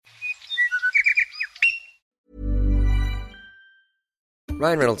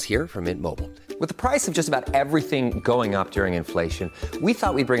Ryan Reynolds here from Mint Mobile. With the price of just about everything going up during inflation, we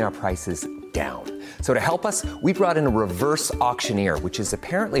thought we'd bring our prices down. So to help us, we brought in a reverse auctioneer, which is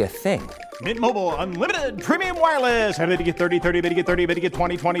apparently a thing. Mint Mobile Unlimited Premium Wireless. How to get 30, 30, bit to get 30, bit to get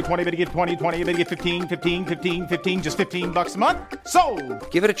 20, 20, 20, bit to get 20, 20, bit to get 15, 15, 15, 15, just $15 a month? Sold!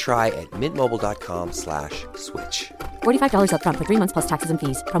 Give it a try at mintmobile.com/switch. $45 up front for 3 months plus taxes and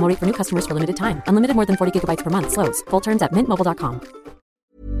fees. Promo rate for new customers for limited time. Unlimited more than 40 gigabytes per month. Slows full terms at mintmobile.com.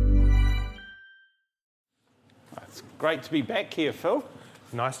 It's great to be back here, Phil.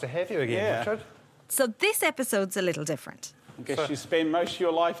 Nice to have you again, Richard. So this episode's a little different. I guess you spend most of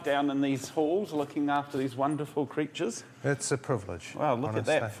your life down in these halls looking after these wonderful creatures. It's a privilege. Wow, look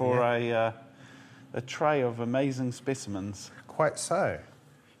honestly. at that for a tray of amazing specimens. Quite so.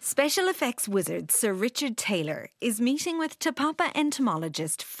 Special effects wizard Sir Richard Taylor is meeting with Te Papa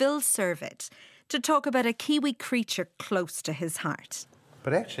entomologist Phil Servitt to talk about a Kiwi creature close to his heart.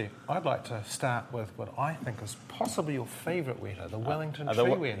 But actually, I'd like to start with what I think is possibly your favourite weta, the Wellington tree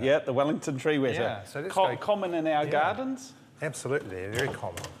weta. Yeah, the Wellington tree weta. Yeah, so let's common in our gardens. Absolutely, very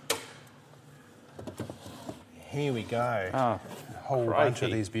common. Here we go. Oh, a whole bunch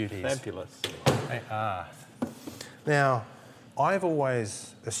of these beauties. Fabulous. They are. Now, I've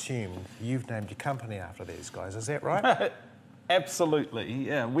always assumed you've named your company after these guys. Is that right? Absolutely,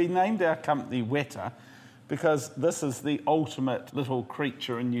 yeah. We named our company Weta because this is the ultimate little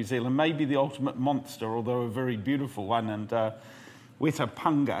creature in New Zealand, maybe the ultimate monster, although a very beautiful one. And Weta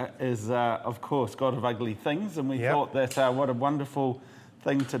Punga is, of course, God of Ugly Things, and we thought that what a wonderful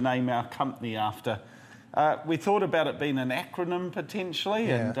thing to name our company after. We thought about it being an acronym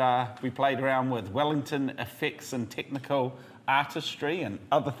potentially, and we played around with Wellington Effects and Technical Artistry and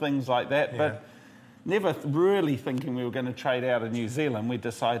other things like that, but never really thinking we were going to trade out of New Zealand. We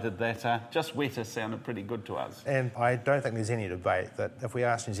decided that just Weta sounded pretty good to us. And I don't think there's any debate that if we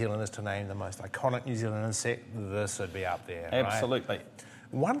asked New Zealanders to name the most iconic New Zealand insect, this would be up there. Absolutely. Right?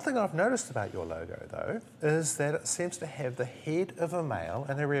 One thing I've noticed about your logo, though, is that it seems to have the head of a male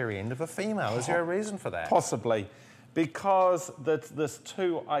and the rear end of a female. Is there a reason for that? Possibly. Because there's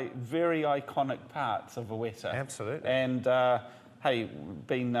two very iconic parts of a weta. Absolutely. And, hey,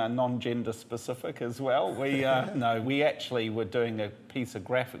 being non-gender specific as well, we actually were doing a piece of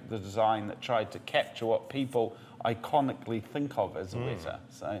graphic design that tried to capture what people iconically think of as a weta.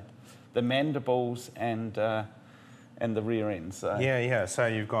 So the mandibles and the rear end. So. Yeah. So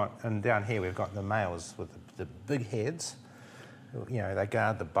you've got, and down here we've got the males with the big heads. You know, they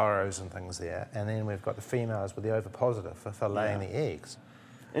guard the burrows and things there. And then we've got the females with the ovipositor for laying the eggs.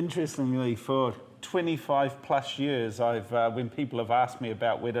 Interestingly, for 25 plus years, when people have asked me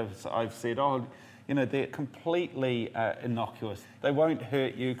about wetas, I've said, they're completely innocuous. They won't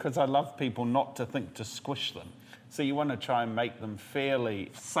hurt you, because I love people not to think to squish them. So you want to try and make them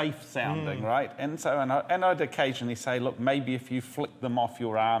fairly safe sounding, right? And so, and I'd occasionally say, look, maybe if you flick them off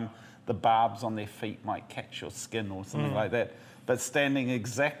your arm, the barbs on their feet might catch your skin or something like that. But standing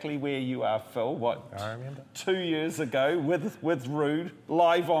exactly where you are, Phil, I remember. 2 years ago with Rude,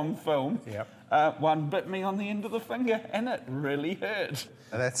 live on film, one bit me on the end of the finger, and it really hurt.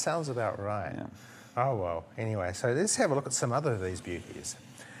 That sounds about right. Yeah. Oh, well, anyway, so let's have a look at some other of these beauties.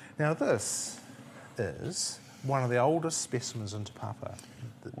 Now, this is one of the oldest specimens in Te Papa.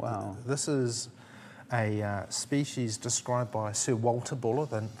 Wow. This is a species described by Sir Walter Buller,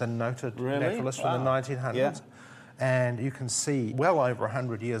 the noted naturalist from the 1900s. Yeah. And you can see well over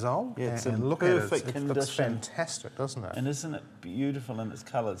 100 years old. Yeah, it's and in look perfect at it. condition. It looks fantastic, doesn't it? And isn't it beautiful in its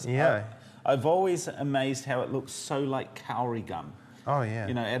colours? Yeah. I've always amazed how it looks so like kauri gum. Oh, yeah.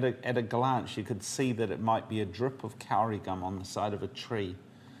 You know, at a glance, you could see that it might be a drip of kauri gum on the side of a tree.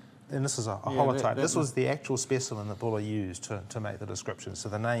 And this is a holotype. This was the actual specimen that Buller used to make the description. So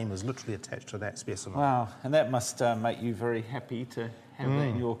the name is literally attached to that specimen. Wow, and that must make you very happy to have that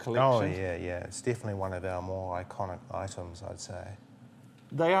in your collection. Oh, yeah. It's definitely one of our more iconic items, I'd say.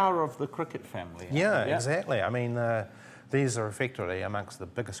 They are of the cricket family. Yeah, exactly. I mean, these are effectively amongst the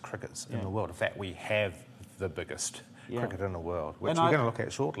biggest crickets in the world. In fact, we have the biggest cricket in the world, which we're going to look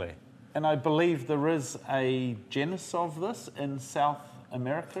at shortly. And I believe there is a genus of this in South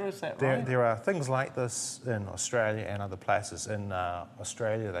America, is that right? There are things like this in Australia and other places. In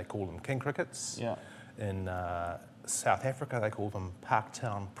Australia, they call them king crickets. Yeah. In South Africa, they call them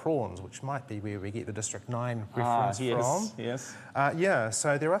Parktown prawns, which might be where we get the District 9 reference from. Yes.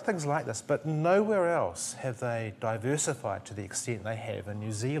 So there are things like this, but nowhere else have they diversified to the extent they have in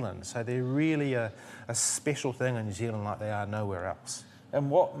New Zealand. So they're really a special thing in New Zealand like they are nowhere else. And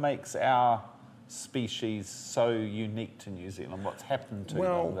what makes our species so unique to New Zealand? What's happened to them?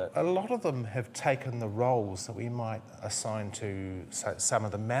 Well, a lot of them have taken the roles that we might assign to some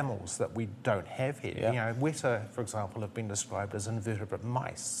of the mammals that we don't have here. Yeah. You know, weta, for example, have been described as invertebrate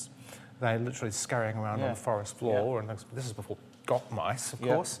mice. They're literally scurrying around on the forest floor, and this is before got mice, of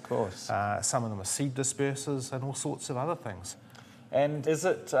course. Of course. Some of them are seed dispersers and all sorts of other things. And is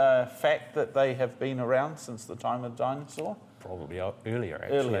it a fact that they have been around since the time of dinosaur? Probably earlier,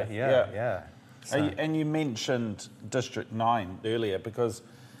 actually. Earlier, Yeah. So, and you mentioned District 9 earlier because,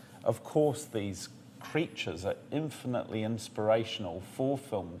 of course, these creatures are infinitely inspirational for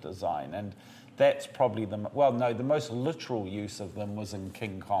film design, and that's probably the most literal use of them was in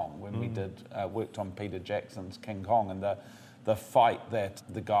King Kong when we worked on Peter Jackson's King Kong, and the fight that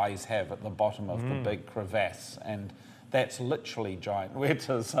the guys have at the bottom of the big crevasse, and that's literally giant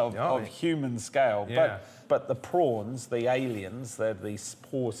wetas of human scale. Yeah. But the prawns, the aliens, they're these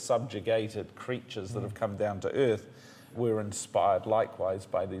poor subjugated creatures that have come down to Earth, were inspired likewise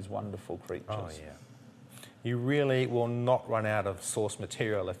by these wonderful creatures. Oh, yeah. You really will not run out of source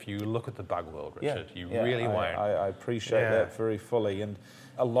material if you look at the bug world, Richard. You really won't. I appreciate that very fully. And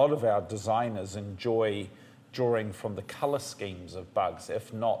a lot of our designers enjoy drawing from the colour schemes of bugs,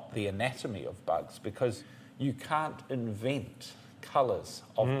 if not the anatomy of bugs, because you can't invent colours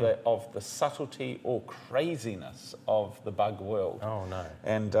of the subtlety or craziness of the bug world. Oh, no.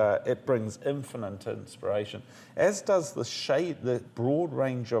 And it brings infinite inspiration, as does the broad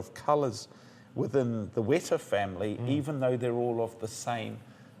range of colours within the weta family, even though they're all of the same,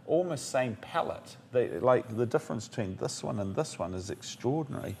 almost same palette. Like the difference between this one and this one is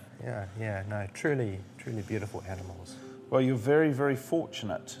extraordinary. No, truly beautiful animals. Well, you're very, very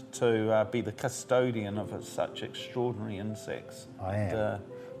fortunate to be the custodian of such extraordinary insects. I am. And,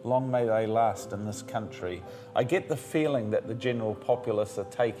 long may they last in this country. I get the feeling that the general populace are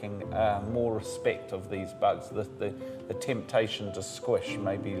taking more respect of these bugs. The temptation to squish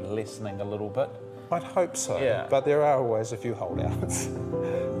may be lessening a little bit. I'd hope so, Yeah. but there are always a few holdouts.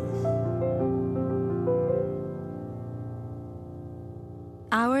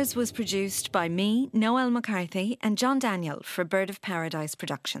 Ours was produced by me, Noel McCarthy, and John Daniel for Bird of Paradise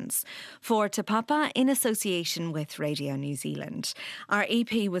Productions, for Te Papa in association with Radio New Zealand. Our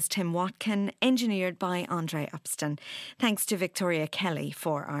EP was Tim Watkin, engineered by Andre Upston. Thanks to Victoria Kelly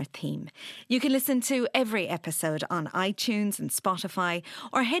for our theme. You can listen to every episode on iTunes and Spotify,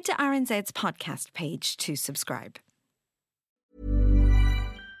 or head to RNZ's podcast page to subscribe.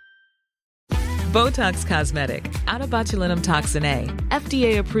 Botox Cosmetic, out of botulinum toxin A,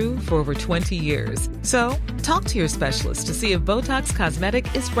 FDA approved for over 20 years. So, talk to your specialist to see if Botox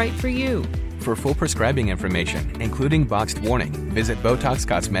Cosmetic is right for you. For full prescribing information, including boxed warning, visit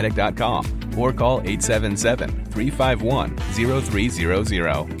BotoxCosmetic.com or call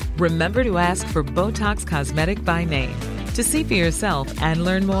 877-351-0300. Remember to ask for Botox Cosmetic by name. To see for yourself and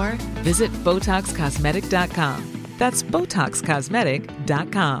learn more, visit BotoxCosmetic.com. That's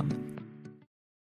BotoxCosmetic.com.